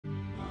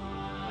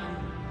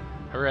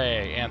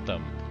Hooray,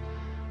 Anthem.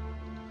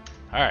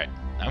 Alright,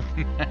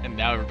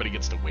 now everybody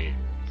gets to wait.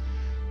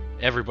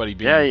 Everybody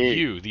being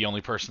you, the only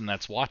person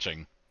that's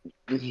watching.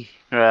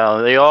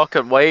 Well, they all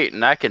can wait,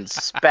 and I can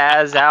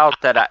spaz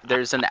out that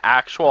there's an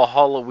actual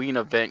Halloween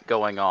event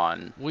going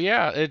on. Well,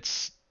 yeah,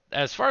 it's,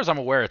 as far as I'm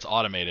aware, it's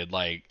automated.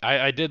 Like,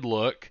 I did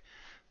look.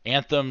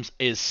 Anthem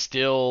is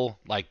still,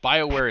 like,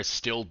 Bioware is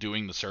still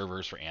doing the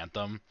servers for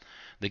Anthem.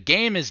 The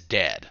game is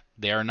dead.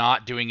 They are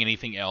not doing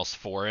anything else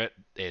for it.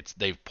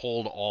 They've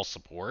pulled all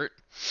support,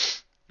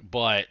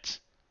 but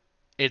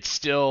it's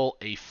still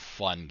a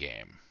fun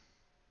game.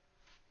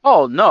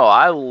 Oh no,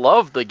 I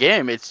love the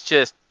game. It's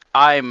just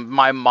my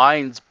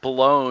mind's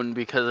blown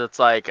because it's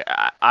like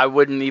I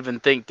wouldn't even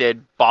think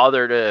they'd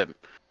bother to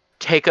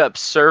take up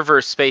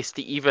server space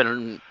to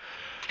even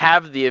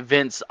have the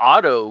events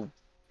auto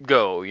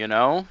go, you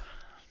know?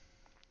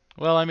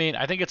 Well, I mean,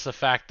 I think it's the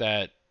fact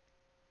that,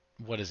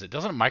 what is it?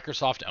 Doesn't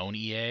Microsoft own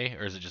EA,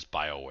 or is it just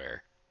BioWare?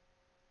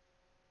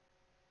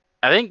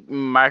 I think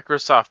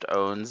Microsoft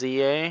owns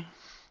EA.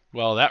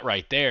 Well, that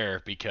right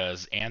there,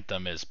 because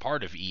Anthem is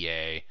part of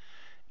EA.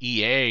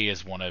 EA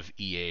is one of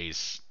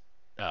EA's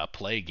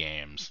play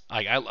games.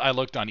 I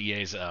looked on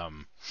EA's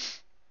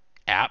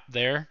app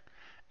there,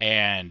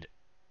 and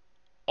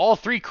all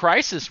 3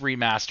 Crysis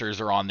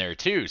remasters are on there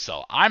too,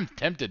 so I'm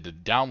tempted to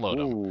download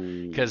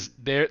them. Because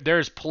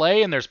there's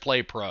Play and there's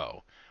Play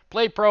Pro.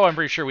 Play Pro I'm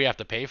pretty sure we have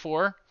to pay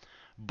for,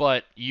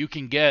 but you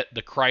can get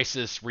the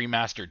Crysis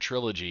Remastered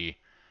Trilogy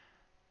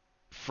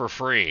for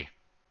free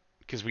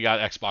because we got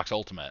Xbox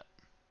Ultimate.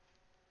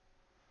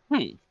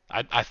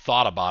 I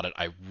thought about it.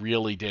 I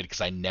really did, because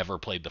I never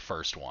played the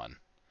first one.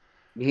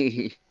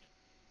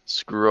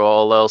 Screw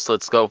all else.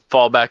 Let's go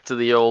fall back to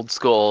the old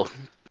school.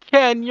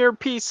 Can your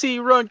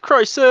PC run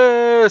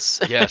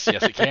Crysis? Yes,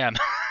 it can.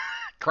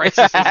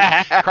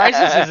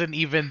 Crysis isn't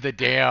even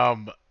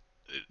the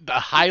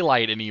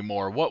highlight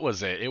anymore. What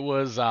was it? It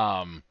was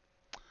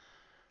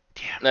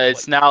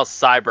it's now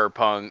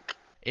Cyberpunk.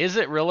 Is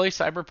it really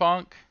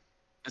Cyberpunk?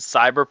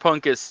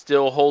 Cyberpunk is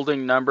still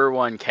holding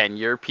 #1. Can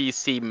your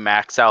PC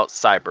max out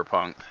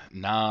Cyberpunk?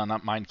 Nah,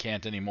 not mine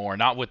can't anymore.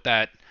 Not with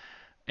that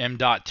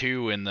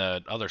M.2 in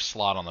the other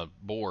slot on the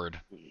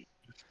board.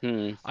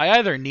 I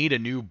either need a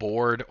new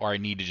board or I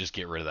need to just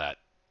get rid of that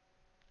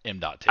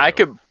M.2. I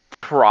could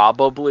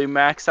probably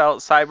max out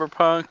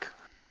Cyberpunk,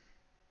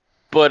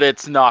 but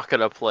it's not going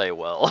to play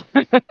well.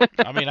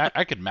 I mean,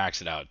 I could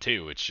max it out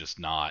too. It's just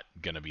not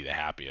going to be the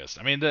happiest.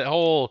 I mean, the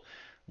whole,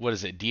 what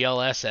is it,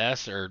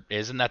 DLSS, or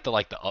isn't that the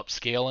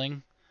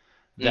upscaling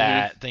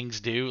that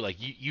things do? Like,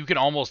 you can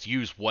almost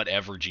use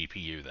whatever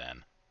GPU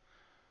then.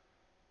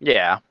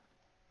 Yeah.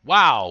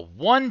 Wow,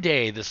 one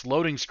day this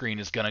loading screen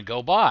is going to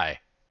go by.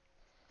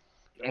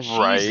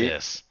 Right.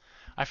 Jesus.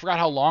 I forgot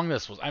how long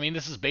this was. I mean,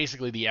 this is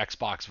basically the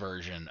Xbox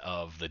version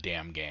of the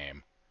damn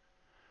game.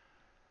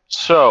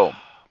 So,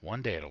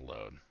 one day it'll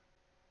load.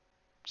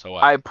 So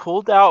what? I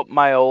pulled out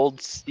my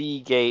old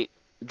Seagate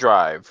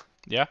drive.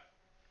 Yeah?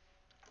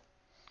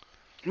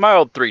 My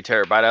old 3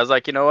 terabyte. I was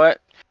like, you know what?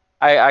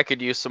 I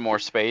could use some more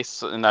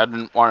space, and I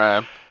didn't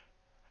want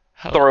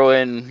to throw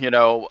in,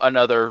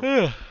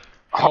 another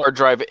hard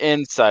drive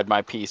inside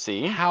my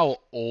PC. How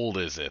old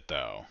is it,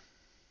 though?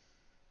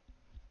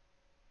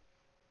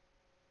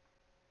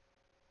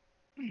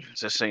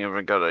 This thing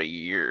even got a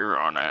year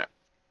on it.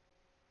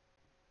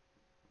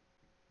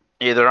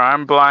 Either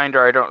I'm blind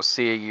or I don't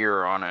see a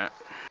year on it.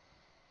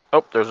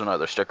 Oh, there's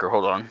another sticker.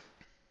 Hold on.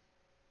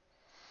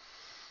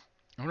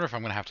 I wonder if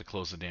I'm going to have to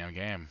close the damn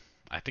game.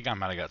 I think I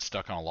might have got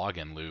stuck on a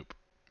login loop.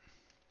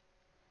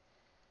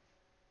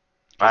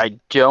 I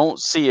don't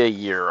see a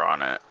year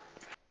on it.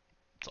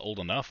 It's old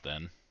enough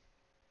then.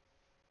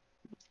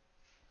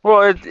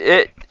 Well,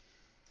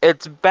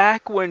 it's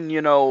back when,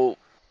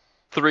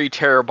 3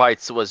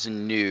 terabytes was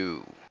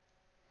new.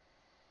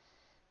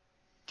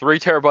 3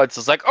 terabytes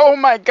is like, oh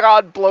my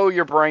god, blow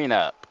your brain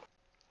up.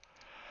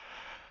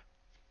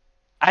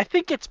 I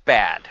think it's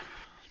bad.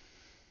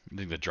 You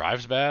think the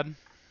drive's bad?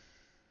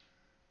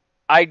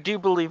 I do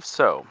believe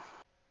so.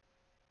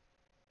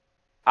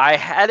 I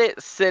had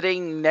it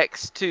sitting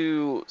next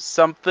to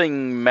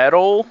something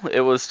metal.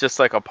 It was just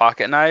like a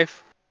pocket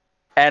knife.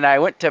 And I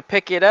went to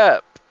pick it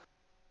up.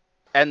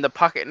 And the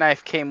pocket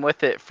knife came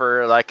with it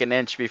for like an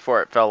inch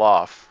before it fell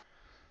off.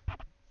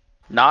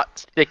 Not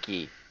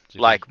sticky,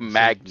 like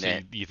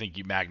magnet. So you think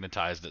you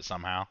magnetized it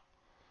somehow?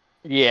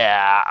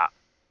 Yeah.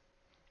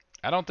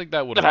 I don't think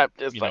that would have,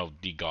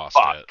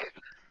 degaussed it.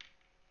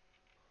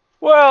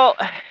 Well,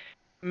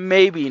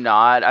 maybe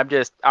not.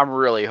 I'm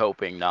really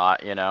hoping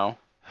not,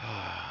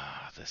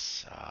 This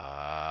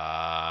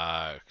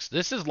sucks.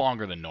 This is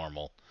longer than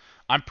normal.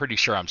 I'm pretty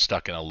sure I'm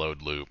stuck in a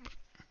load loop.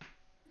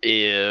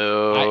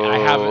 Ew.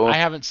 I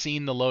haven't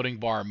seen the loading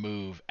bar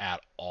move at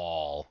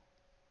all.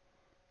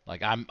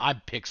 Like, I'm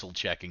pixel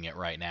checking it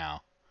right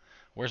now.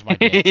 Where's my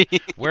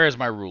where is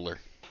my ruler?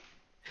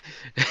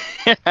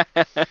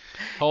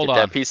 Hold on.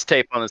 Get that piece of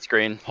tape on the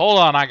screen. Hold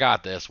on, I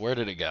got this. Where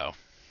did it go?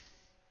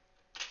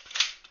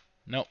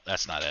 Nope,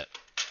 that's not it.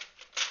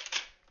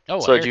 Oh,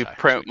 So hair did you tie.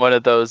 print Sweet. one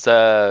of those?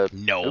 Oop,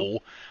 No,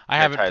 I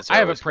hair haven't. ties I are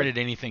haven't always good. printed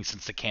anything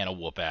since the can of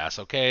whoop ass.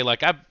 Okay,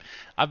 like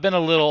I've been a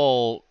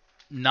little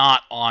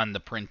not on the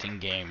printing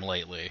game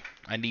lately.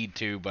 I need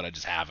to, but I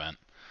just haven't.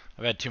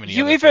 I've had too many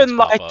You other things even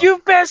pop like, up. you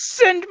best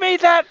send me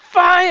that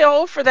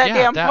file for that Yeah,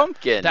 damn that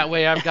pumpkin.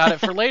 way I've got it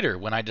for later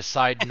when I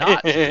decide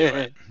not to do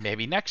it.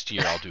 Maybe next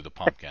year I'll do the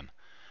pumpkin.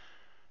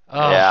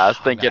 Yeah,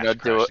 Oh, I'm gonna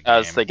have to crash the I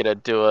was game. thinking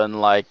of doing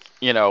like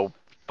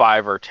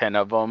 5 or 10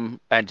 of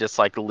them and just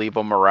like leave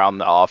them around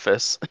the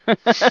office.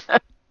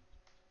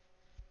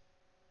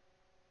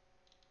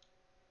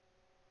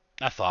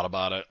 I thought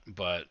about it,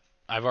 but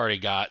I've already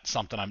got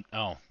something.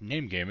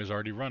 Name game is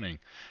already running.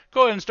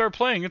 Go ahead and start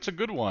playing. It's a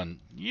good one.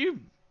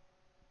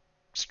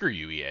 Screw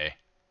you, EA.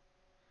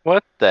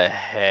 What the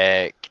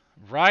heck?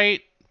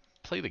 Right?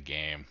 Play the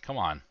game. Come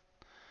on.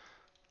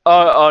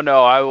 Oh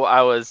no,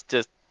 I was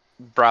just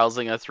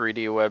browsing a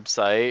 3D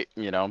website.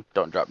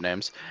 Don't drop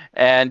names,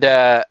 and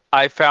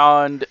I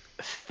found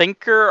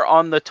Thinker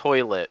on the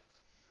Toilet.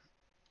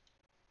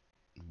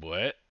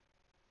 What?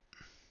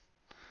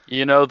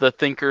 You know the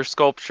Thinker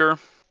sculpture?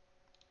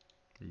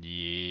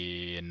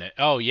 Yeah.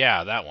 Oh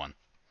yeah, that one.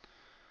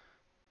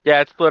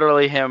 Yeah, it's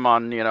literally him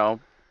on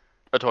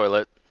a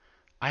toilet.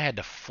 I had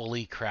to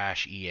fully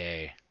crash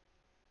EA.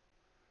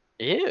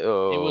 It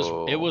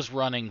Ew. was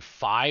running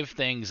 5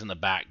 things in the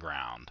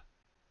background,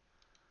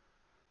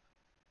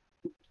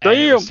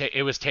 and Damn.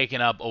 it was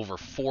taking up over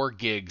 4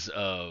 gigs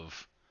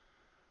of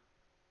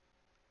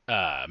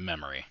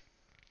memory.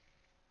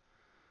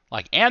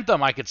 Like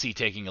Anthem, I could see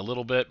taking a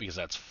little bit because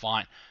that's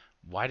fine.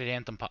 Why did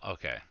Anthem pop?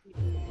 Okay.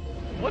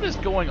 What is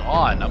going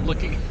on? I'm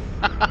looking.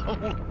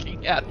 I'm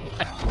looking at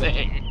my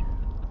thing.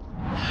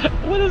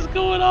 What is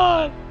going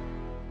on?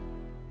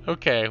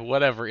 Okay,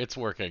 whatever. It's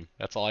working.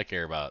 That's all I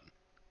care about.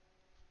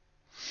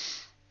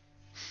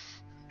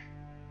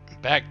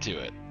 Back to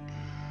it.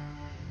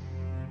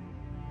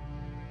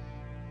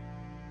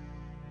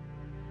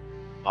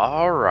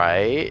 All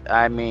right.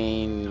 I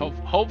mean,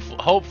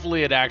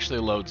 Hopefully it actually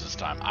loads this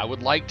time. I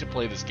would like to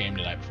play this game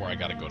tonight before I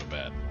gotta go to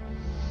bed.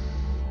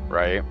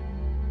 right.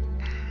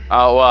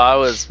 Oh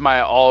well,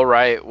 my all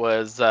right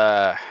was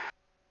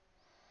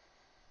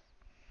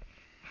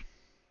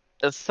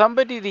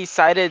somebody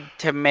decided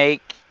to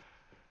make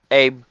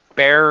a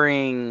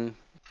bearing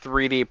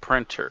 3D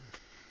print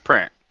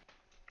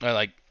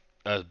Like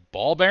a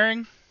ball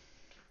bearing?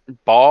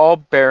 ball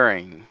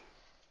bearing,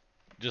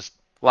 Just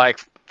like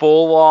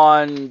full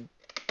on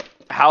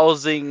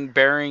housing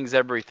bearings,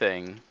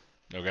 everything,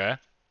 okay.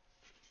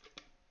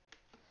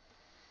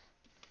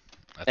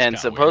 That's and kind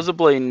of weird.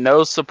 supposedly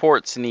no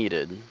supports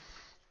needed.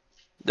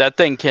 That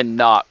thing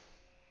cannot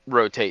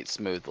rotate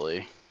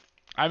smoothly.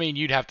 I mean,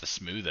 you'd have to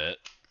smooth it.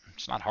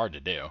 It's not hard to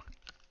do.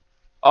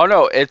 Oh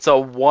no, it's a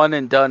one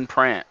and done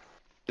print.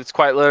 It's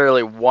quite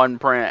literally one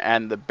print,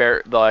 and the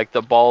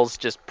balls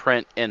just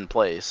print in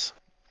place.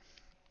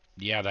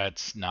 Yeah,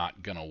 that's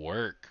not gonna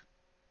work.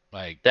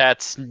 Like,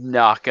 That's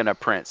not gonna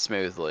print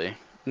smoothly,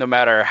 no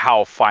matter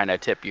how fine a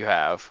tip you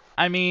have.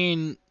 I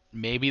mean,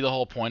 maybe the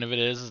whole point of it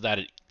is that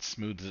it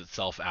smooths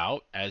itself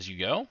out as you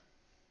go,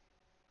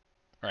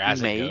 or as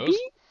it Maybe? goes.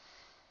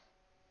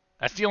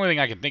 That's the only thing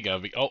I can think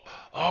of.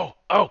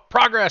 Oh,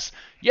 progress!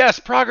 Yes,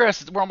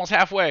 progress! We're almost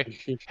halfway.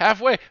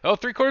 Halfway! Oh,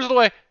 3/4 of the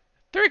way!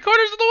 3/4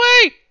 of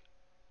the way!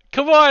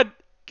 Come on!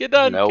 Get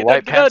done! No Get done!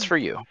 white Get pants done! for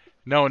you.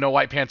 No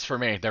white pants for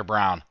me. They're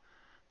brown.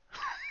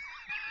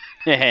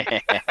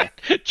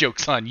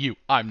 Joke's on you.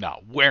 I'm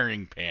not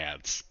wearing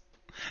pants.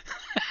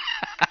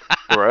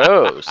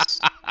 Gross.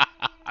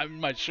 I'm in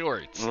my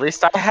shorts. At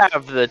least I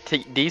have the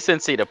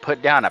decency to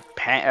put down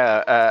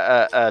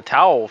a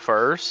towel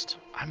first.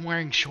 I'm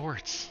wearing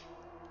shorts.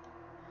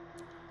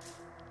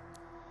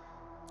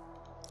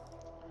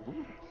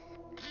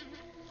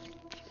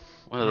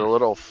 One of the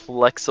little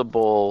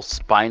flexible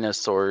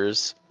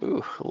Spinosaurs.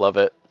 Ooh, love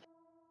it.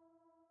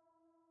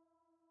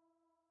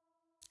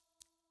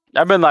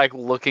 I've been like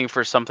looking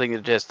for something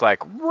to just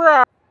like,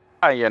 rah,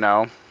 you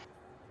know.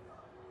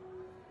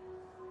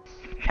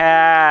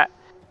 Ha!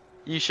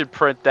 You should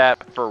print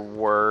that for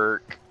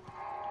work.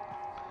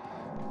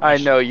 I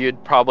know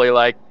you'd probably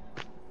like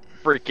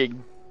freaking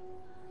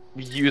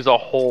use a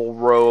whole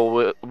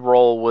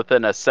roll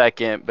within a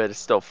second, but it's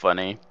still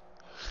funny.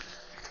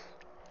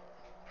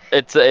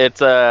 It's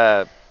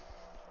a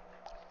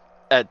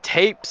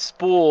tape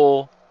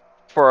spool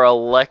for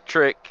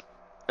electric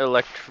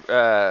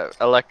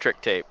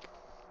tape,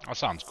 That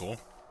sounds cool.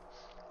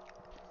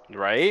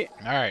 right?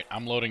 All right,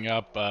 I'm loading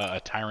up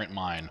a Tyrant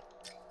Mine.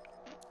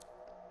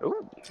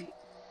 Ooh.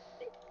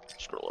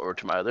 Scroll over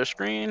to my other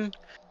screen.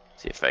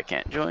 See if I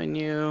can't join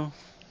you.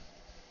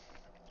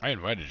 I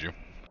invited you.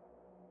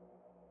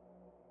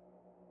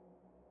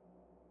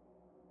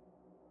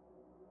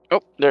 Oh,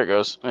 there it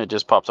goes. It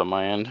just popped on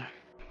my end.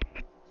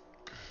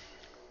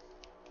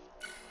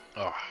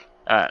 Oh,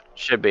 Alright,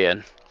 should be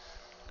in.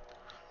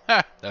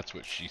 that's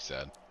what she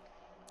said.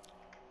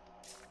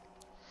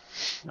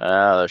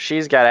 If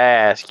she's got to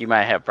ask, you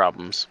might have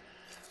problems.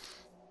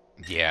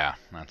 Yeah,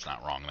 that's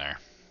not wrong there.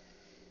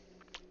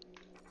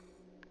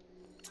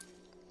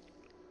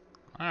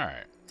 All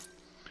right.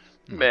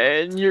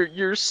 Man,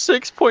 you're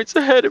 6 points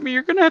ahead of me.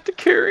 You're gonna have to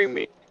carry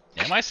me.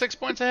 Am I 6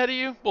 points ahead of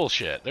you?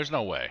 Bullshit. There's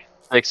no way.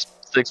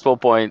 Six full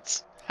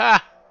points.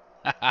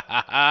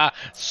 Ha!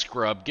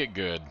 Scrub, get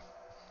good.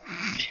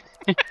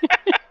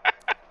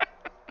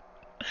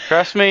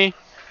 Trust me,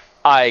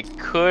 I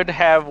could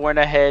have went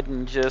ahead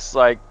and just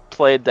like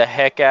played the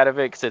heck out of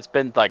it because it's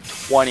been like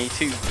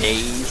 22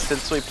 days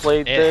since we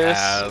played this. It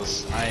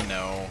has. I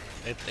know.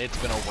 It's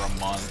been over a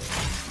month.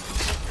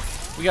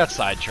 We got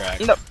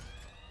sidetracked.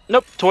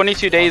 Nope.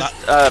 22 days.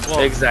 well,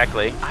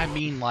 exactly. I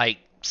mean, like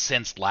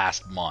since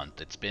last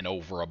month. It's been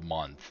over a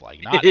month.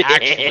 Like not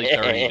actually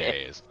 30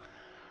 days.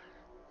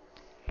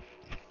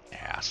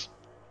 Ass.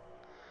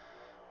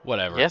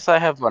 Whatever. Yes, I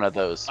have one of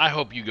those. I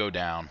hope you go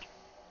down.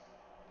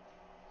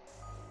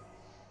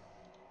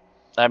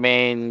 I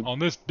mean, On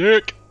this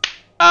dick.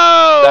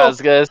 Oh! I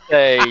was gonna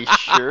say,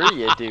 sure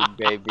you do,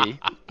 baby.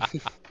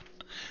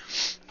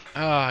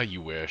 Ah,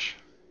 you wish.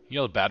 You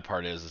know the bad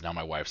part is now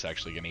my wife's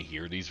actually gonna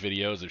hear these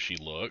videos if she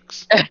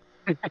looks. She's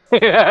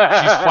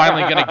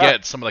finally gonna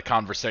get some of the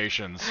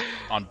conversations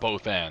on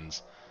both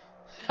ends.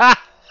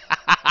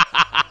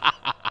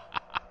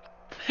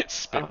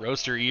 Spit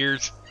roaster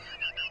ears.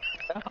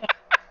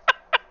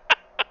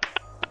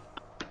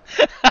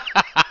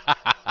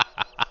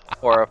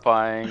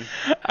 Horrifying.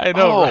 I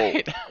know,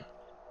 right?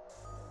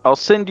 I'll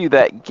send you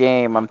that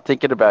game. I'm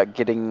thinking about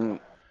getting.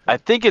 I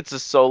think it's a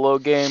solo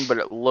game, but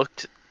it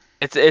looked.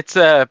 It's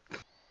a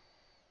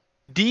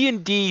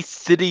D&D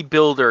city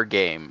builder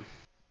game.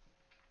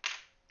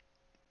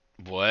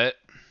 What?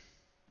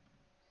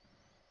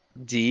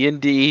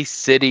 D&D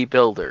city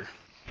builder.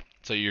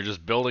 So you're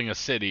just building a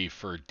city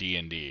for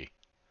D&D.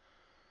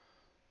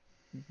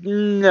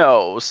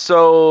 No,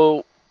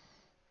 so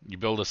You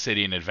build a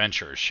city and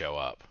adventurers show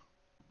up.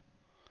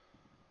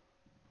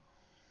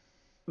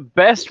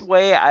 best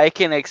way I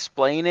can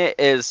explain it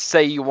is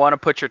say you want to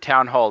put your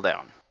town hall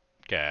down.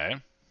 Okay.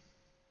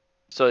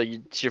 So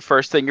it's your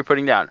first thing you're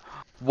putting down.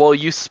 Well,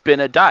 you spin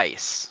a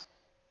dice.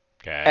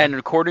 Okay. And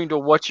according to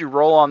what you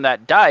roll on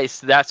that dice,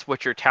 that's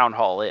what your town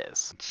hall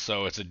is.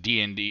 So it's a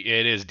D&D.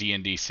 It is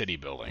D&D city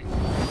building.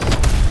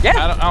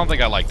 Yeah. I don't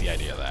think I like the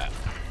idea of that.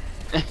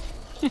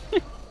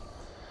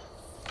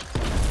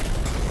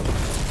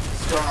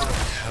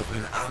 Have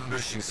been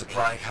ambushing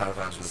supply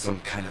caravans with some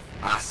kind of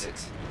acid.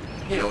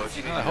 You know, if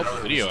you Well, I hope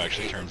the video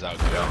actually turns out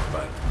good.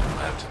 But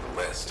add to the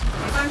list.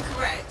 If I'm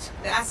correct,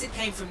 the acid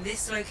came from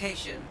this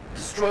location.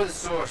 Destroy the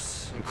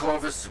source, and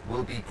Corvus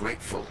will be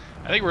grateful.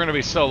 I think we're gonna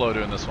be solo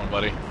doing this one,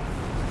 buddy.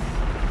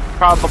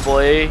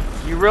 Probably.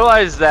 You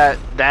realize that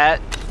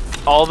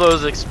all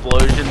those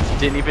explosions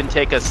didn't even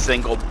take a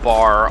single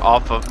bar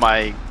off of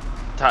my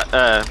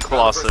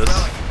Colossus.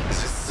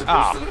 Is this supposed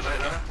Ah. to look like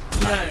that?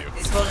 No,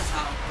 it's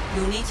volatile.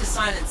 You'll need to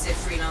silence it,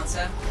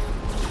 freelancer.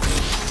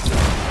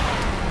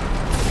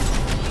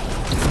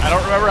 I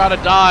don't remember how to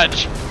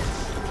dodge.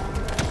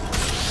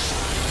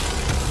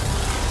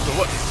 So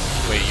what?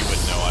 Wait, you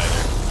wouldn't know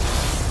either.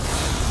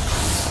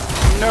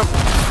 Nope.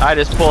 I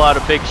just pull out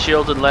a big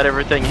shield and let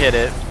everything hit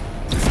it.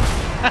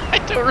 I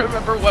don't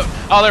remember what.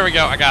 Oh, there we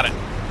go. I got it.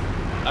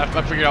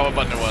 I figured out what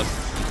button it was.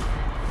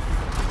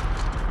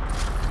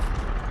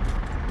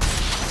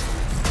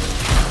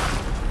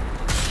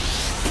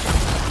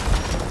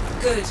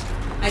 Good.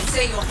 I'd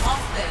say you're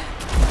half there.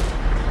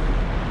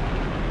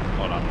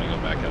 Hold on, I'm gonna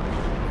go back up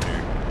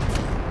here.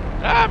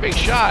 Ah, big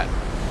shot.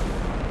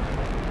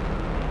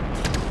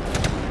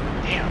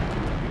 Damn.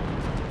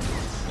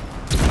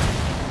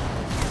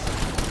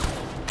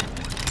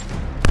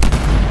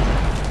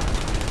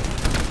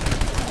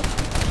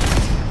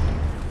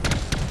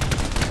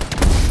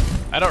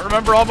 I don't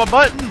remember all my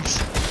buttons.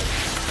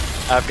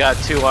 I've got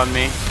 2 on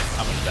me.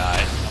 I'm gonna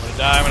die. I'm gonna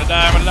die. I'm gonna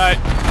die. I'm gonna die.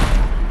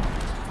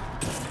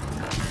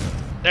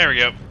 There we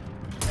go.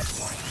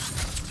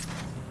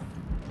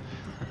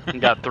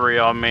 Got 3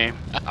 on me.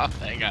 Oh,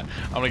 hang on.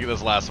 I'm gonna get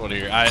this last one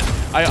here. I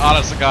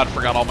honest to God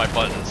forgot all my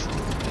buttons.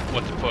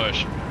 What to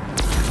push.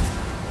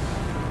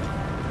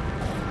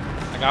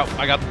 I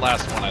got the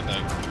last one, I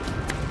think.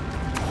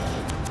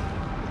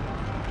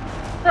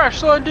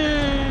 Crash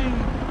landing!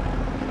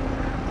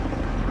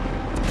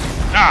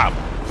 Ah!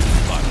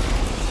 Fuck.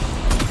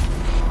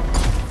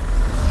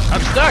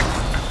 I'm stuck!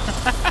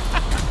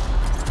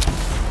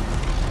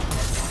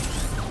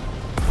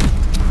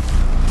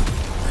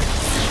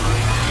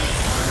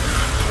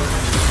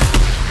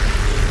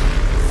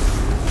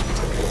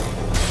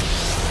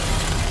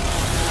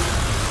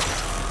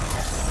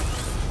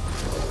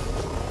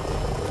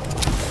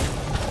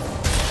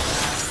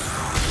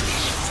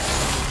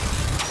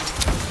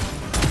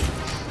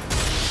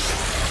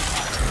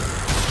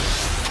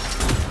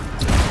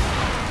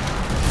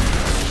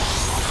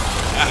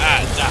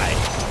 Die.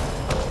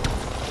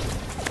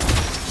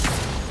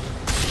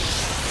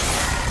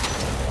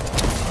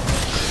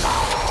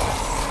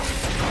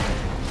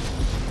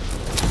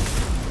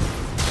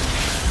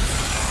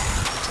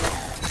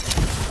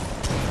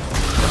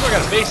 I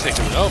got a basic.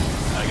 Oh,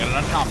 I got an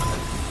uncommon.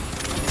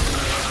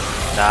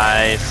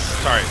 Nice.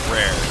 Sorry,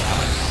 rare.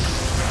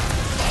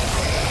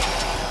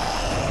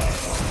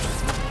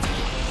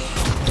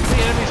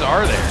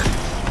 are there?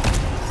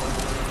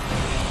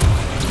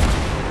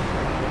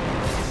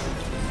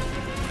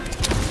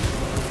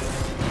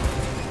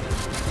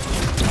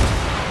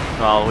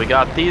 Well, we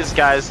got these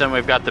guys, and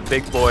we've got the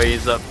big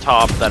boys up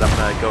top that I'm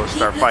gonna go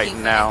start Keep fighting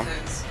looking now. for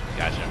echoes.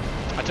 Gotcha.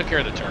 I took care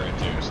of the turret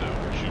too, so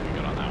we should be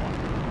good on that one.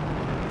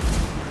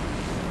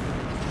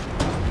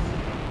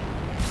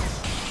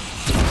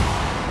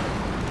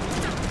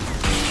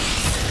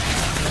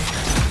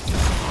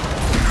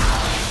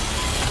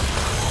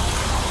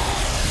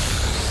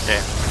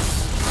 Okay.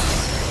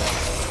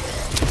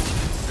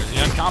 There's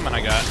the uncommon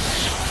I got.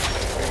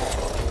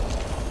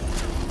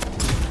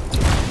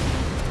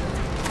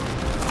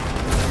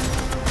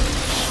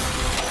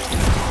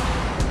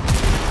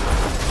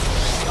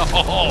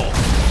 Oh!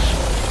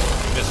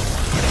 This one.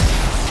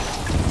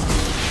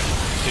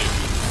 Two.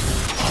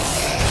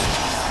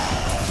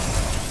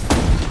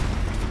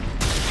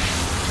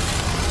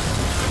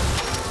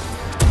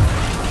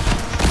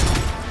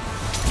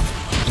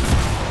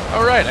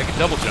 Alright, I can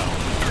double jump.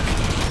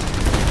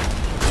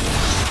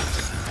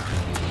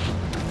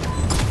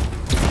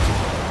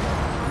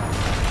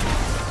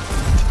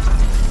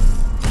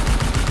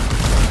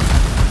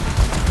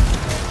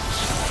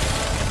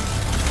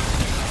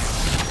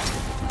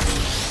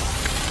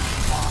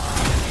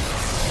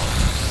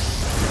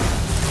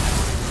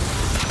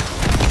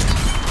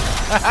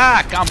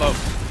 Haha! Combo!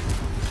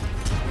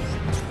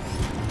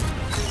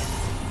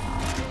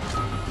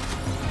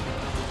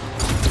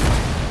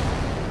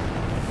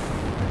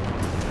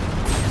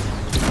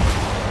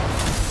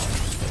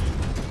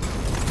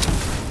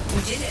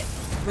 We did it.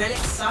 Relic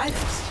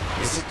silenced.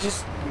 Is it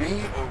just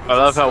me, or I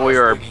love how we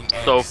are bringing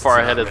so eggs far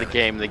to ahead our of the relic?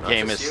 game. The Not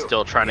game just is you.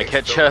 still trying to The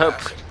catch eggs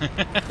up. don't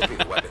match. Could be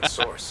the weapon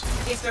source.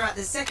 If they're at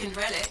the second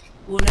relic,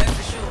 we'll know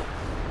for sure.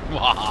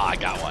 Waha, I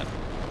got one.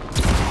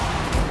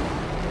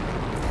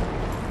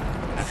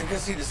 I think I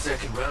see the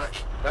second relic.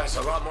 That's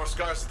a lot more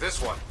scars than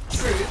this one.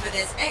 True, but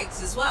there's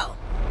eggs as well.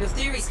 Your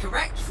theory's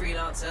correct,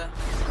 Freelancer.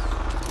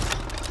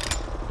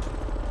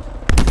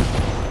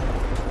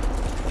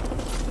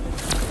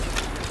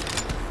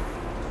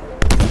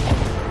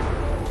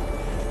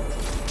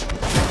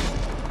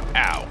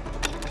 Ow.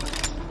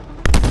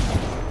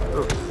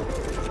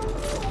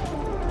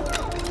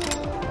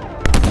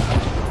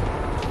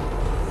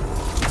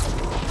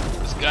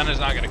 This gun is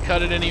not going to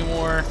cut it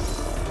anymore.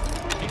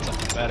 Need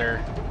something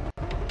better.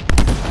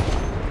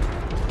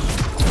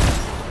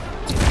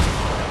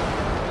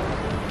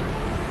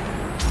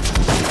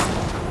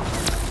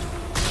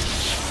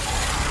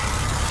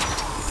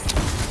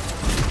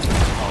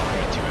 Oh, I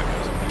got two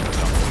echoes.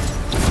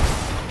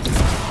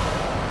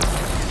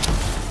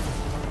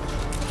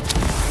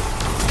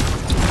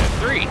 I got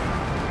three.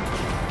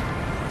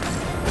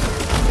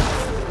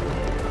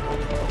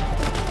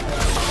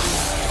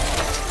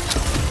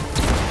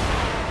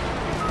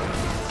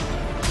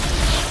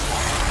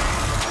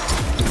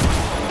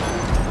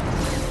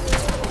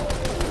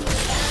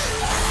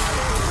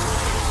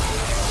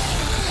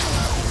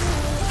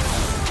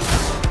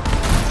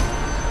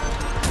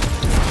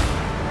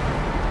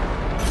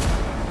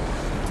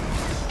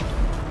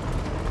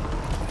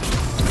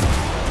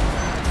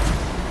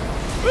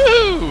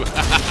 Woo!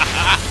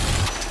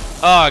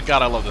 Oh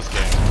god, I love this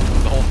game.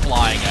 The whole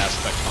flying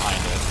aspect behind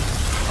it.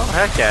 Oh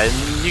heck yeah!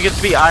 You get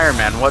to be Iron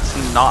Man. What's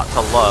not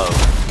to love?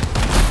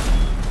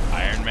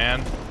 Iron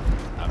Man,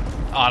 I'm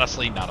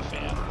honestly not a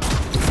fan.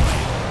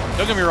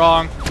 Don't get me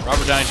wrong,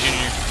 Robert Downey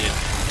Jr.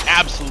 is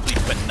absolutely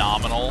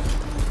phenomenal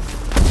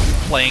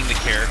playing the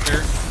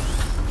character.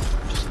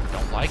 Just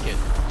don't like it.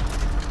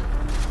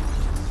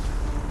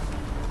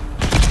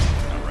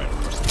 Oh, right,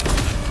 of course.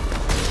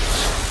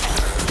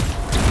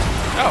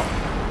 Oh.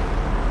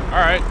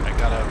 Alright, I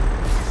got a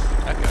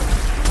echo.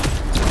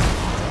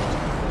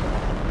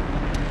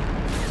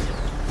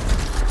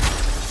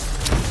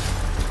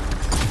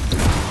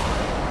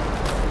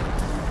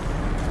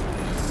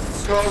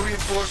 Scar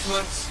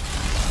reinforcements.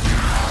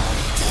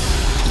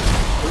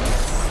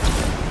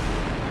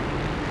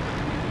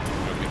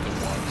 Go get the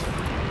ones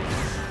over here.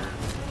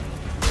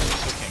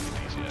 Still can't get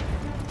these yet.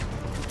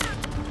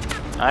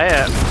 I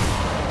am.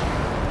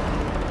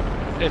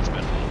 It's been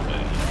a little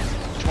bit, you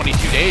know.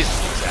 22 days is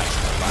the exact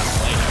last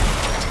play.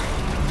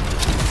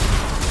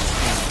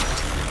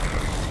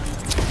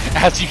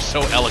 As you so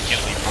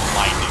elegantly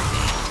reminded me.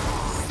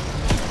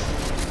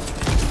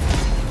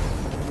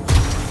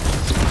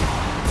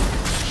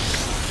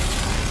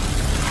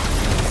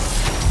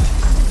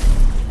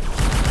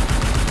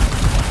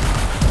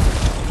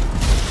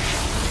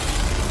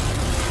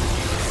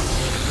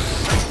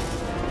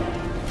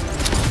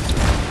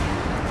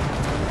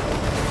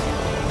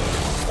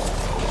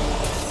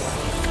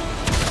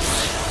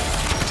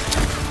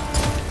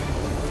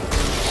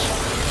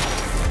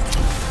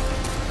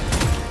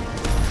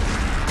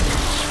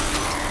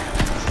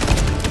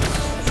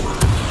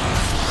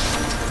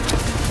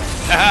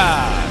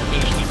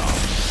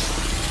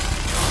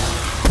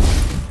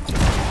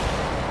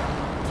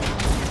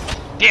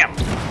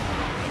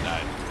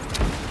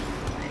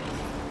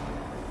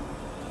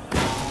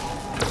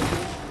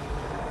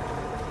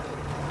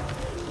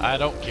 I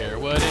don't care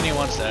what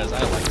anyone says, I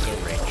like the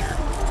Ranger.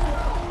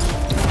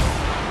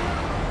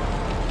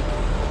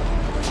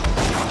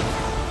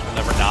 I'll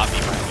never not be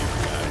my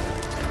favorite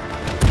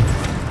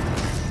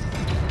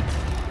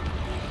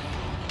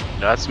guy.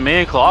 That's me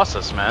and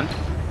Colossus, man.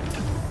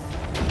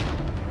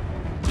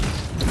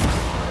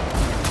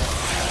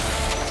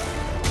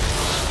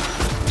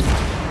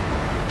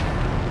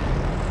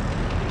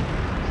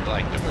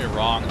 Like, don't get me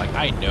wrong, like,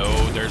 I know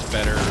there's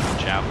better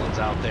javelins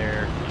out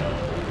there. You know,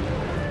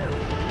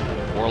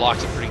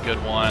 Warlock's a pretty good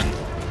one.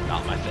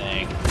 Not my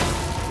thing.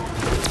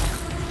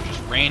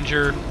 Just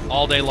Ranger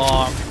all day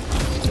long.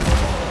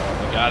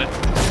 You got it?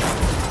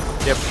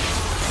 Yep.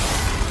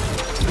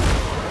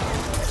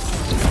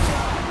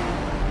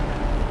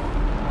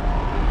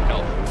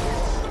 Help.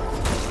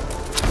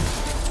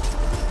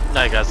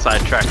 I got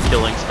sidetracked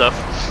killing stuff.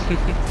 Feel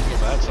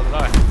bad, so did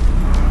I.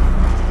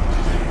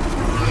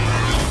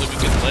 Living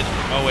good legend.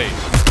 Oh, wait.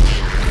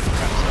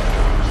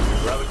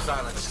 Relic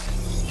silence.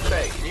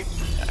 Hey, can you?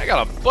 I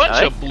got a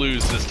bunch of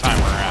blues this time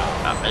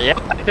around. Yeah,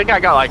 I think I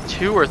got like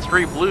 2 or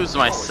 3 blues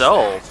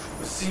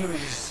myself. A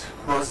serious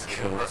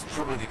buzzkill. That's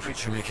probably the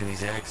creature making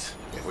these eggs.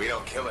 If we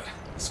don't kill it,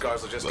 the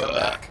scars will just come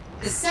back.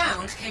 The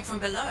sound came from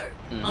below.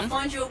 I'll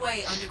find you a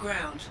way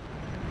underground.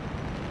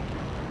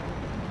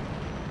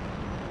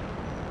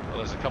 Well,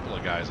 there's a couple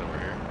of guys over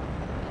here.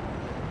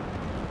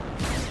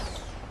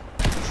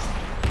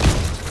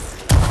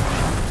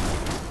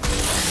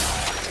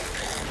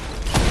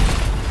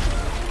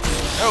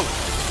 Oh!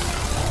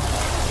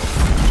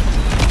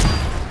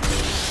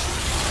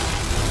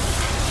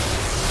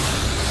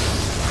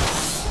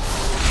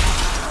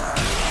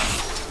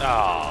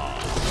 Oh,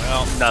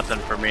 well, Nothing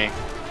for me. I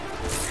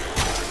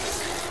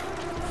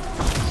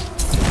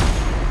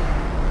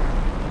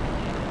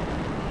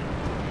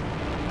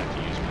have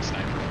to use my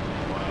sniper for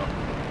a while.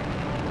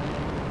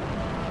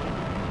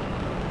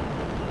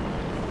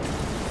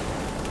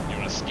 You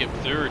want to skip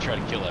through or try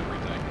to kill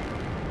everything?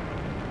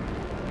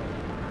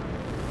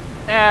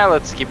 Yeah,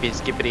 let's skippity.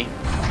 Alright.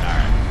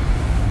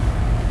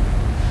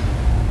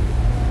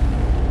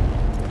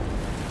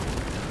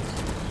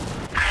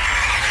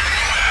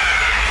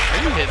 Are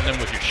you hitting them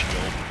with your shield?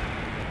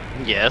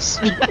 Yes.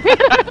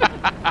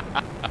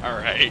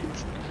 Alright.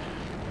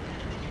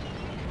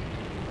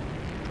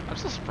 I'm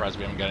still surprised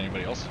we haven't got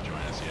anybody else to join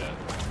us yet.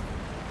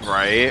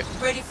 Right.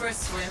 Ready for a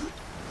swim?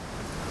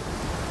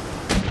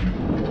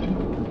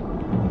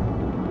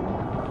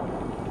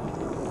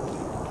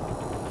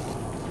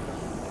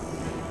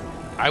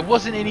 I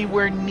wasn't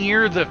anywhere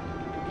near the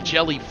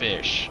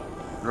jellyfish.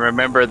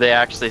 Remember, they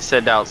actually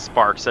send out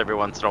sparks every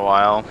once in a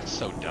while. It's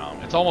so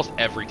dumb. It's almost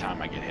every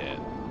time I get hit.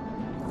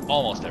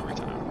 Almost every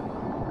time.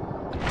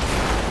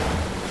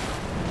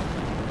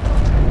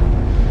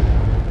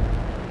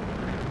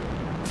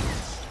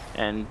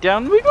 And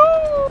down we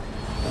go!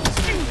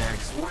 Too many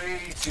eggs. Way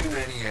too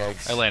many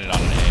eggs. I landed on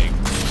an egg.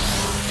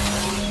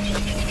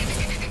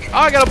 Oh,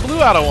 I got a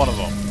blue out of one of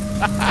them.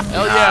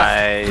 Hell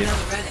yeah. Nice.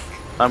 Another relic.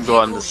 I'm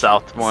going the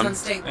south one.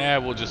 Sunstate. Yeah,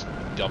 we'll just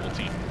double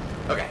team.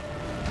 Okay.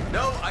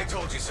 No, I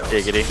told you so.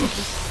 Giggity.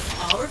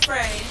 I'll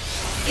refrain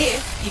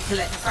if you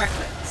collect the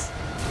fragments.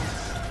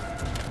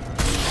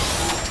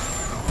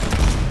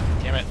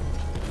 Damn it.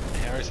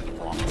 I always hit the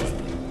wrong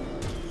button.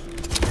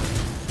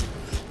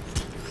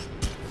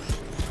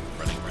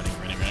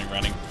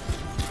 Running.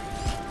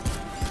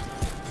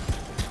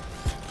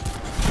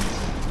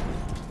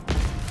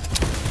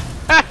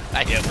 Ha!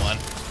 I hit one.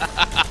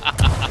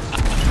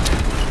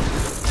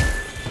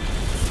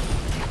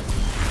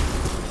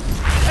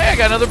 Hey, I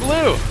got another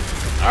blue.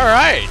 All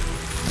right.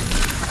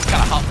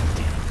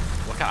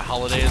 What kind of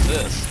holiday is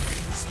this?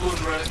 Explode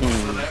relic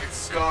for the next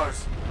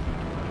scars.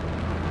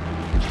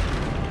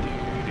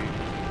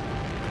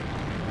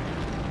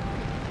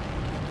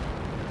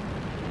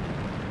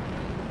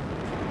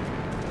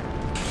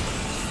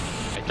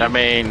 I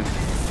mean,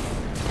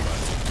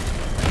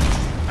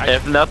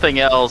 if nothing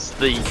else,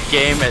 the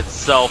game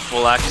itself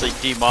will actually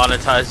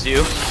demonetize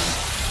you.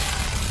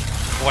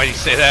 Why do you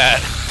say that?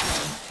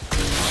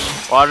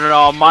 Well, I don't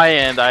know, on my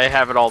end, I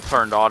have it all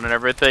turned on and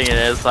everything, and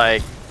it's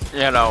like,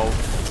 you know,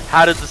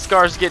 how did the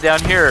scars get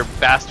down here?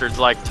 Bastards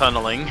like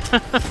tunneling.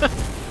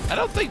 I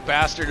don't think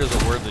bastard is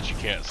a word that you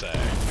can't say.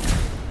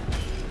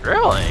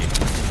 Really?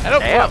 I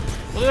don't. Damn.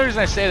 Well, the reason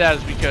I say that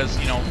is because,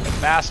 you know,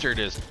 a bastard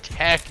is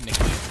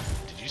technically.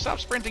 Did you stop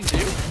sprinting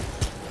too?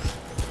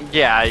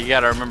 Yeah, you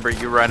gotta remember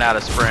you run out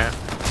of sprint.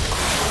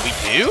 We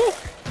do?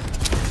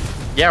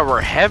 Yeah, we're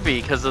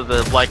heavy because of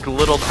the, like,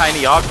 little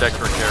tiny object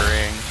we're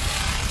carrying.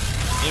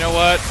 You know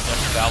what? That's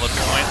a valid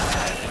point.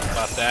 Think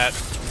about that.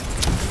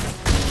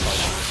 Probably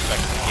should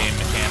respect the game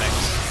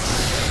mechanics.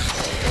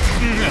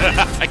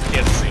 I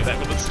can't say that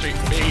with a straight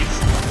face.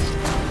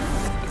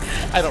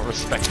 I don't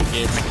respect the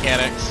game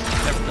mechanics.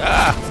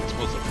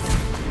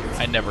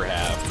 I never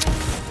have.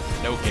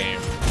 No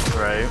game.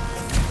 Right.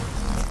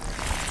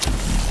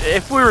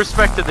 If we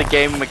respected the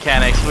game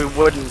mechanics, we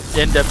wouldn't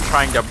end up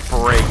trying to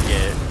break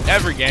it.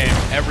 Every game,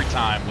 every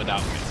time,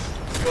 without me.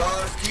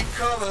 Guys, keep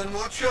coming.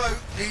 Watch out.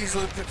 These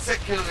look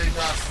particularly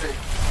nasty.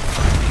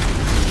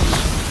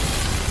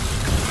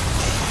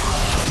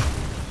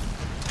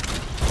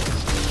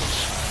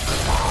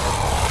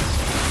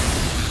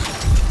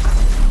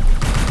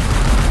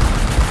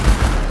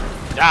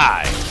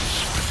 Die!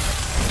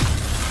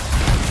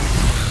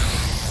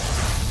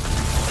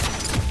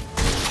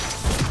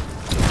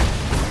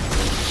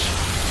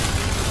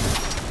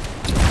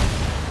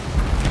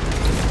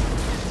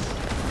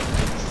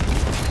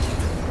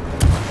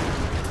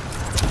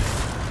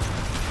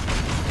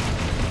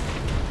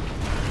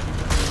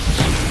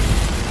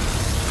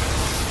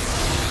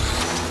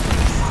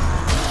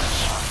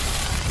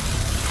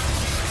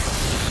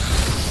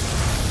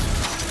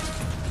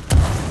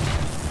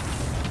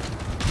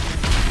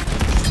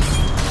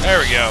 There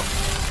we go.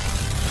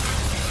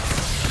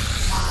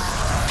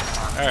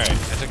 Alright,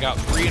 I took out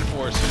 3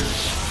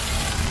 enforcers.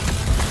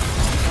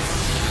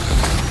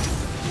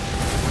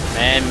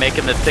 Man,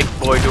 making the thick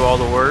boy do all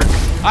the work.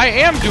 I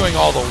am doing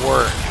all the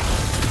work.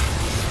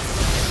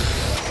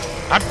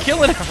 I'm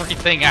killing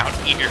everything out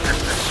here.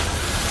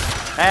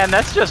 Man,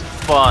 that's just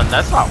fun.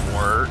 That's not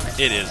work.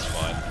 It is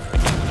fun. I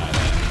can't deny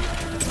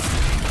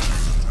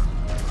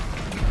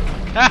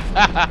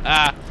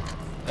that.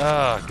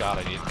 Oh god,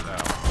 I need to know.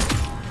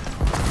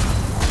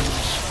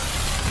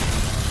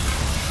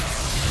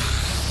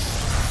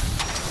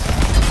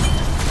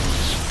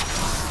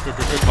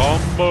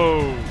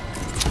 Combo.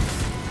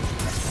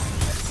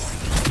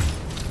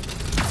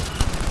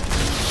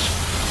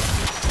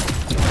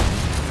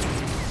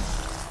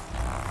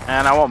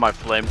 And I want my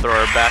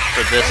flamethrower back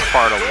for this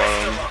part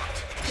alone.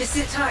 Just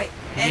sit tight.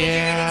 Energy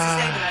Yeah. readings are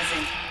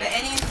stabilizing, but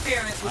any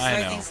interference will I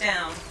slow know. things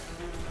down.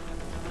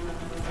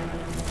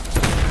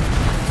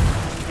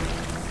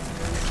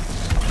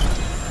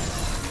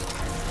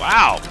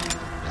 Wow.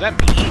 Was that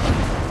me?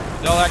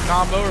 Did all that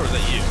combo or was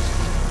that you?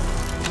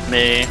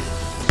 Me.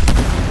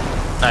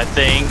 I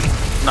think.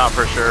 Not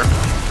for sure.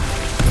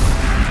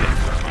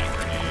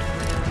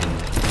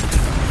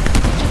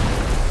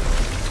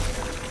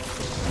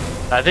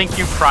 I think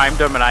you primed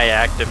him and I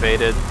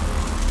activated.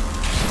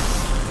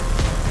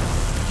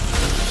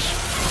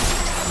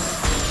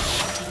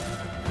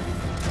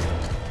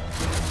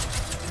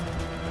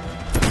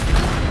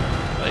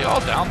 Are they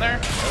all down there?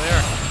 There they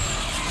are.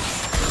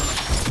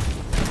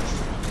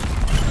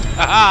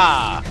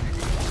 Haha!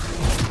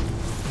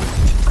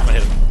 I'm gonna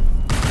hit him.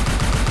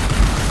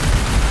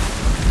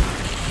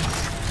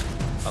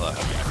 I love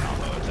having a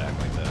combo attack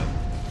like that.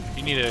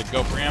 You need to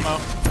go for ammo?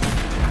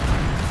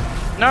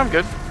 No, I'm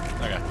good.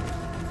 Okay.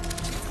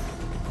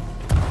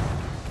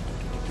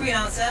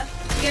 Pre-answer.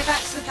 Get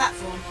back to the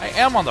platform. I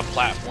am on the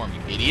platform,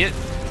 you idiot.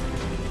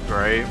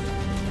 Right.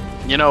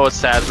 You know what's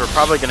sad? We're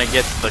probably gonna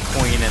get to the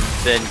queen and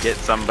then get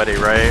somebody,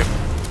 right?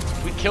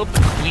 We killed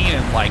the queen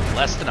in like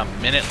less than a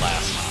minute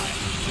last time.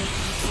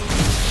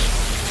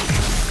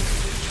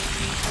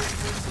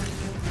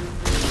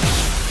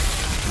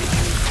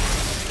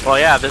 Well,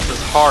 yeah, this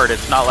is hard.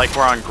 It's not like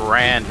we're on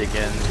Grand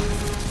again.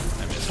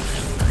 I missed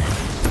Grand 3.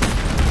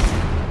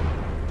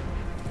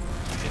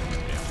 Hit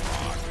this damn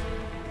rock.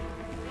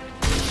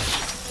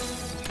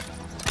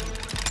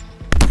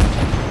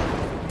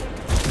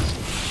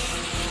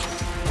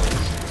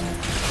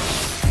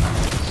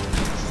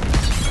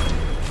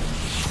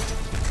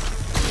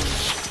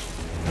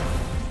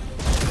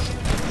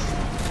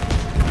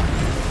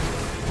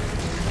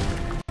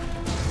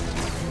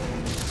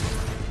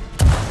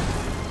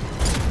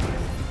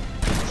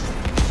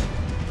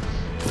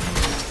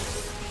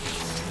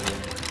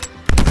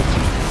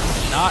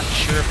 Not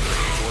sure if the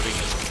recording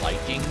is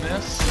liking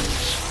this,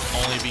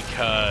 only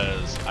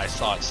because I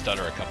saw it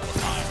stutter a couple of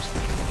times.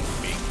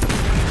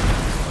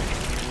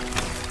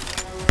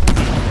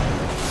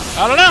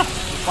 I don't know.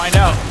 We'll find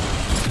out.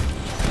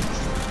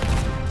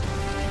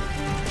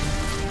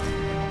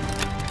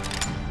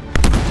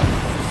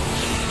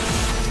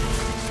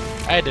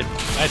 I had to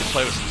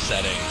play with some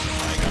settings.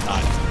 Like I'm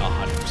not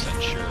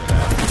 100% sure that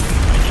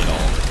I did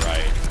all of it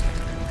right.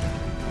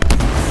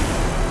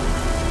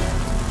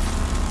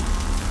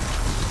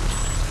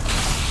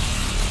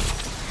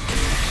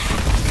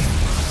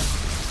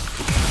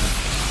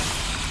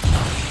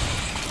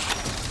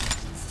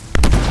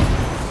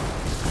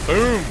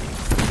 Boom!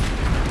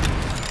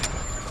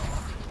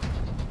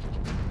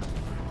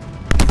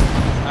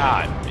 Ah,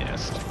 I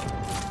missed.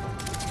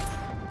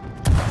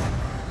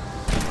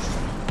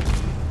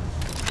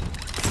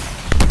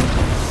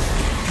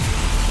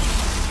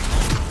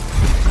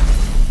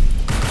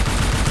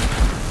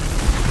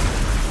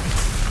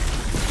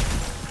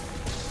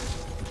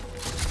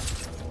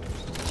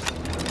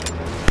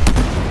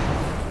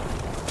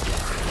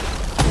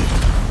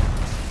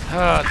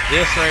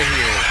 This right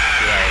here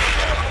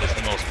is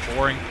the most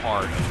boring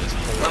part of this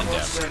whole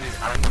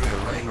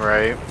endeavor.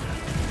 Right.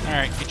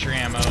 Alright, get your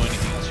ammo,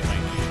 anything else you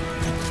might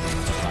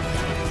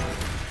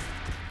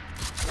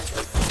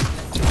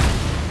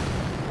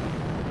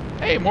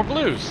need. Hey, more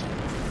blues!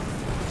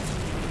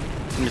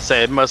 You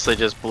say it mostly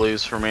just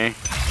blues for me.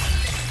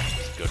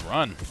 It's a good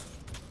run.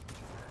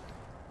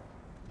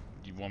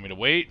 You want me to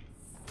wait?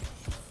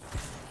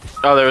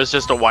 Oh, there was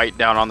just a white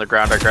down on the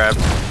ground I grabbed.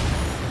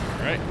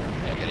 Alright.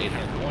 Yeah, I got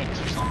 800 points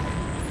or something.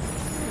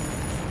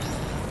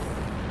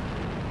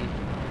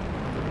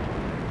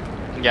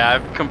 Yeah,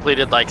 I've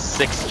completed like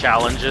 6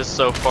 challenges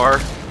so far.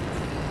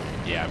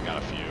 Yeah, I've got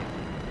a few.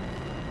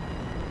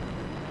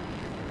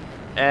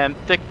 And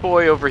Thick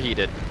Boy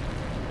overheated.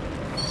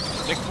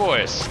 Thick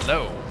boy is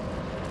slow.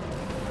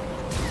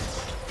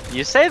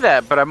 You say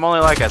that, but I'm only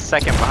like a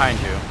second behind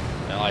you.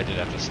 Well, I did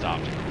have to stop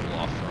to cool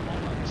off for a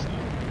moment, so.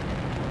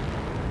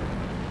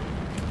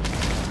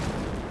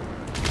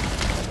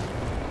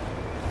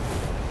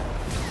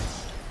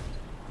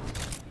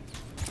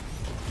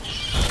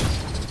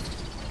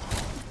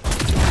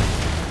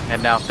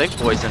 And now Thick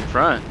Boy's in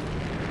front.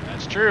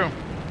 That's true.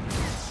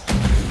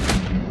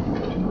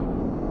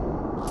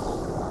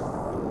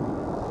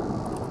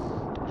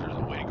 There's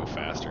a way to go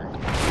faster.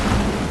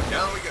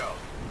 Down we go.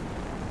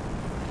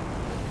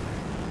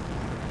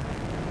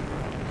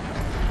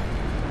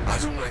 I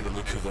don't like the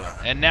look of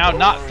that. And now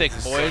not Thick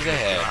boy is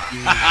ahead.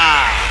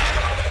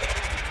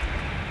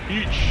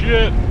 Eat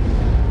shit.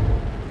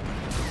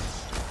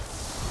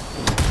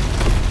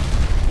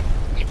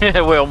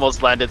 We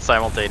almost landed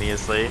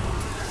simultaneously.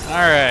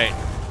 Alright.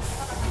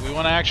 Do we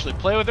want to actually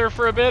play with her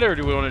for a bit, or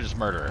do we want to just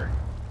murder her?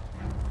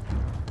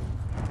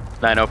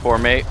 904,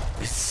 mate.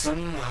 It's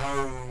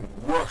somehow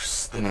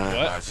worse than I What?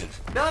 imagined.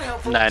 Not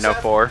helpful.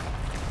 904.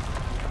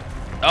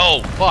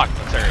 Oh, fuck.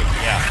 That's her.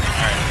 Yeah.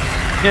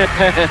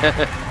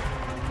 Alright.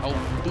 Oh,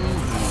 boo.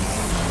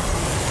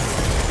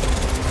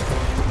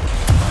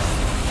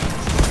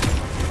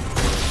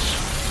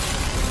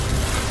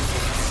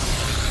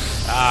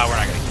 Ah, we're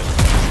not gonna kill her.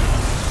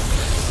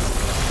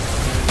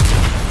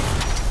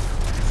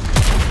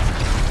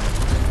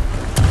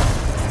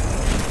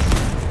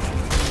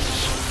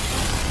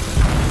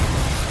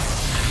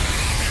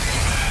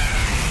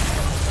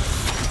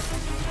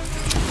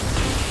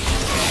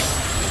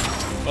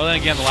 Well, then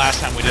again, the last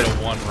time we did a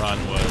one run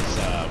was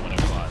when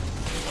it was on,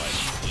 what,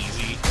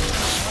 easy,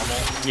 normal?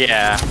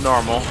 Yeah,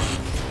 normal.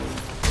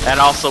 And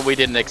also, we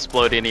didn't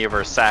explode any of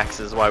her sacks,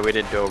 is why we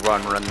didn't do a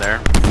run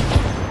there.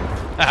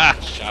 Haha,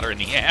 shot her in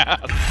the ass.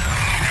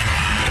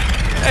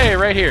 Hey,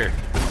 right here.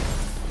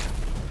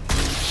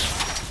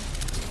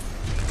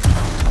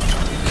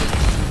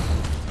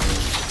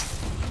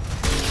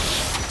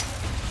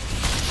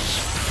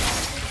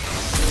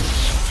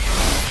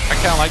 I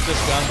kind of like this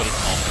gun, but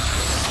it's almost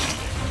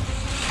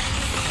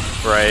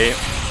Right.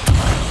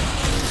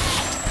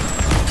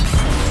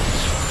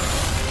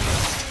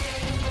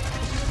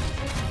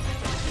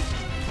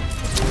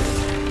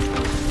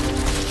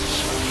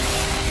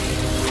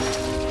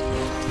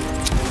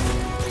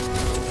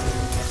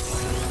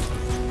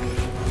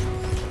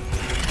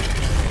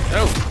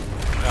 Oh.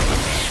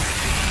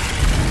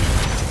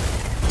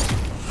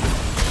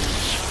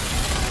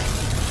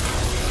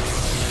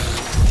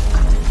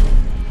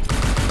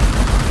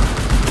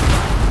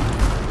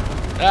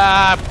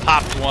 Ah,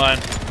 popped one.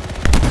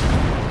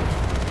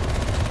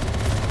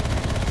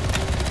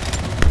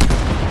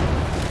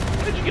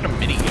 How did you get a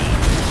minigun?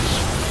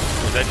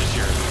 Or is that just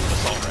your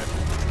assault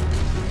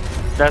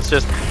rifle? That's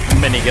just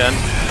minigun.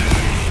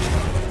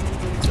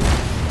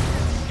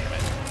 Damn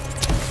it.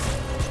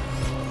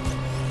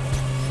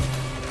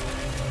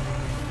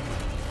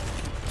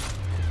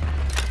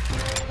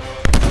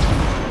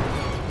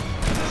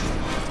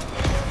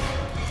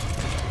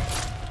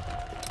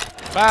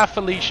 Bye,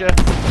 Felicia.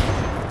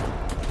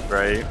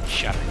 Right.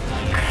 Shut it.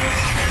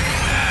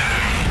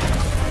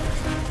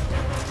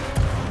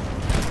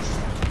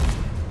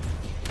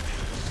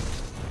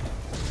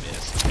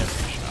 Missed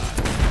every shot.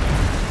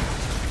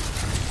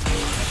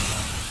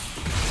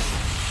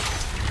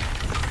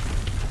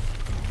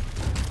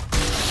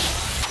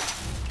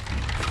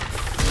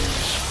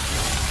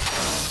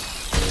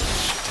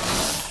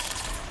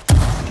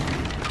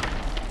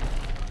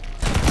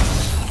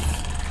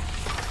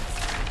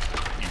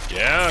 You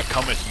dare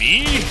come with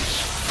me?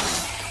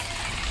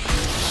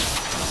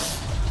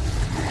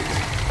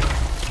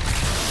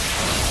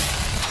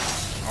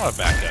 I want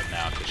to back up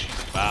now because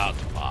she's about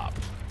to pop.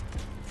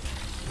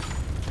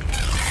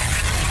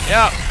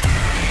 Yep.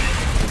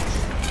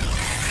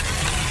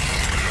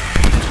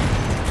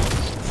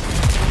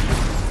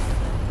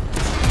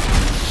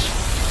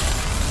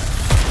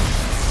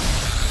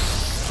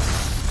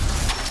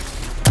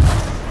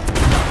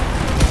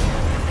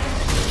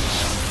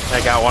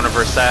 I got one of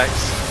her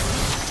sacks.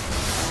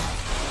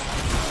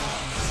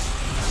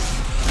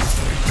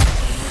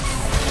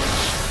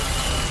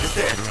 He's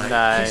dead, right?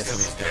 Nice. Please tell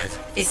me he's dead.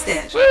 It's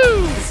dead.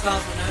 Woo! The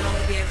scars will no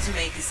longer be able to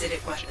make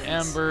acidic weapons.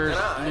 Embers,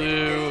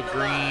 blue,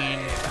 green.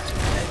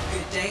 A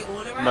good day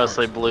all around.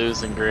 Mostly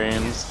blues and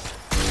greens.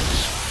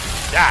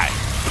 Die.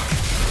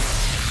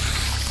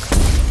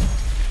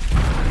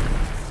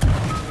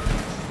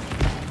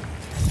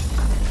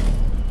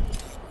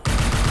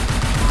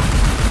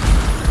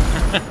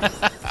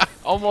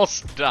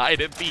 Almost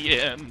died at the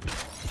end.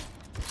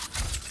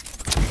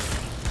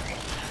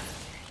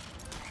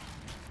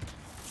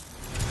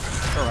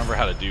 I don't remember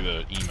how to do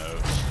the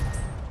emotes.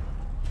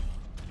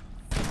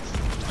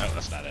 No,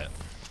 that's not it.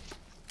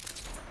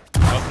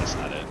 Oh, that's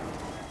not it.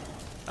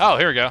 Oh,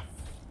 here we go.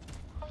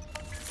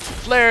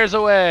 Flares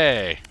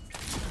away.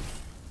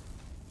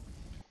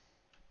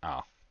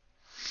 Oh.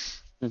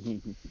 Let's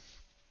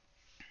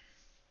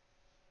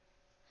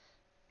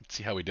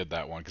see how we did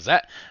that one, because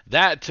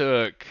that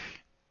took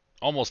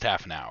almost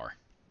half an hour.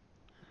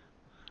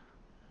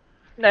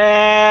 Nah,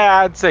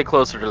 I'd say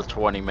closer to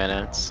 20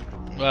 minutes.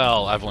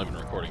 Well, I've only been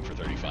recording for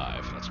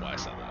 35. That's why I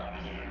said that.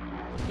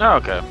 Oh,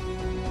 okay.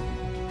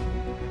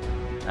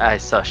 I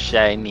saw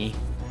shiny.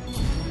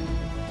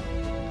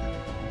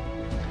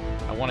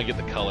 I want to get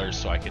the colors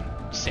so I can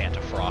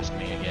Santa Frost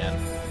me again.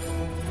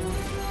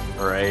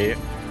 Right.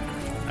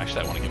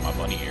 Actually, I want to get my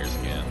bunny ears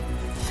again.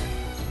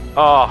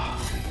 Oh,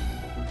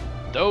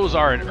 Those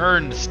are an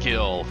earned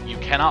skill. You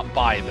cannot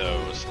buy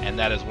those, and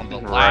that is one of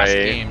the last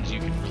Right. games you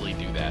can really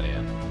do that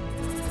in.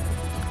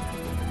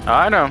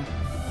 I know.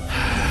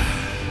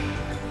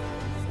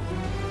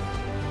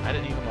 I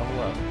didn't even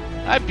level up.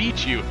 I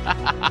beat you.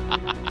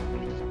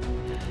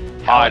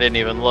 Oh, I didn't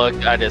even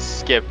look. I just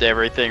skipped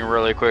everything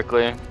really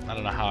quickly. I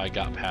don't know how I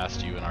got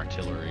past you in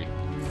artillery.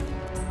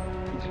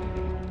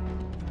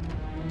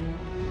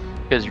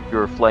 Because you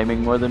were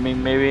flaming more than me,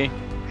 maybe?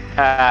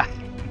 Ha!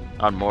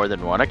 On more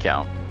than one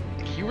account.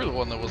 You were the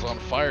one that was on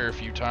fire a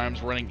few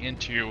times, running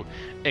into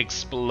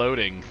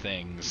exploding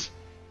things.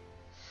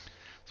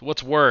 So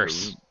what's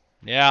worse?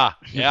 Yeah,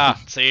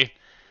 see?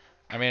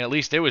 I mean, at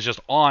least it was just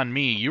on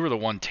me. You were the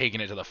one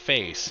taking it to the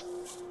face.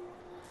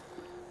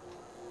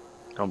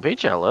 Don't be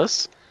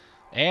jealous.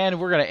 And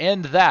we're going to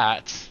end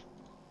that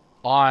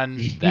on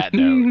that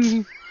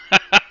note.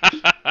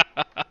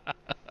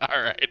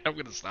 Alright, I'm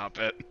going to stop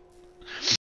it.